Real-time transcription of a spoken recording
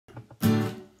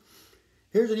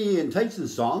Here's an Ian Tyson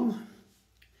song,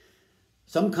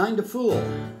 Some Kind of Fool.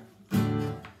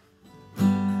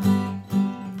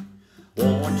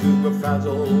 Won't you be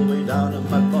frazzled way down in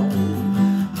my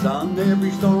bone? Sung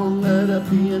every song that of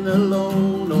being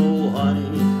alone. Oh honey,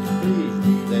 please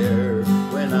be there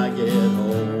when I get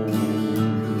home.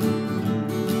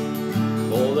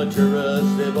 All the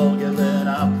tourists, they've all given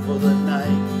up for the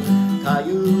night.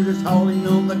 Coyote is howling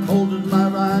on the cold of my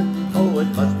ride. Oh, it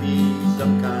must be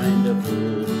some kind of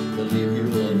fool to leave you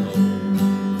alone.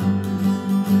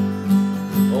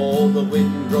 Oh, the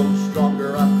wind grows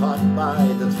stronger, I'm caught by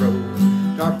the throat.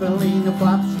 Tarpaulin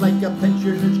flaps like a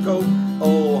pensioner's coat.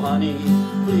 Oh, honey,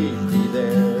 please be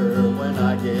there when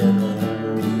I get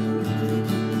home.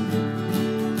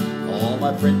 All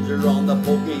my friends are on the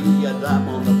pokey and I'm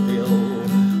on the pill.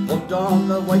 Hooked on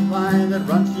the white line that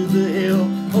runs through the hill.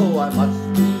 Oh, I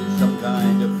must be some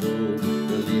kind of fool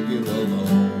to leave you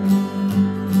alone.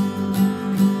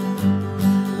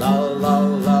 La la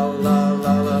la la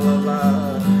la la la la.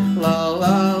 La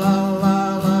la la la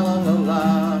la la la.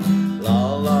 La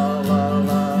la la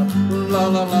la la la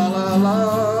la la la.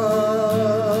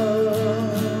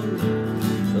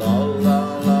 La la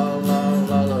la la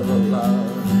la la la la.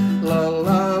 La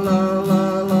la la la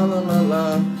la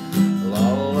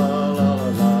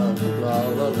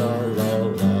la la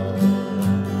la.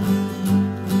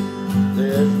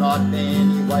 There's not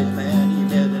any wise man he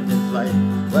met in his life.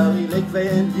 Well, he liked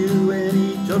Van View and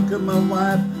he took him a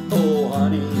wife. Oh,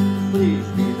 honey, please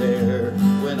be there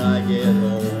when I get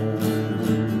home.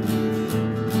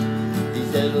 He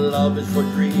said love is for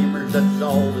dreamers, that's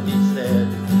all that he said.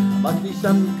 Must be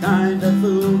some kind of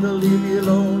fool to leave you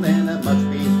alone, and it must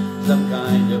be some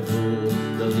kind of fool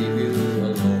to leave you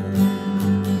alone.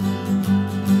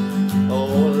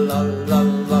 Oh, la la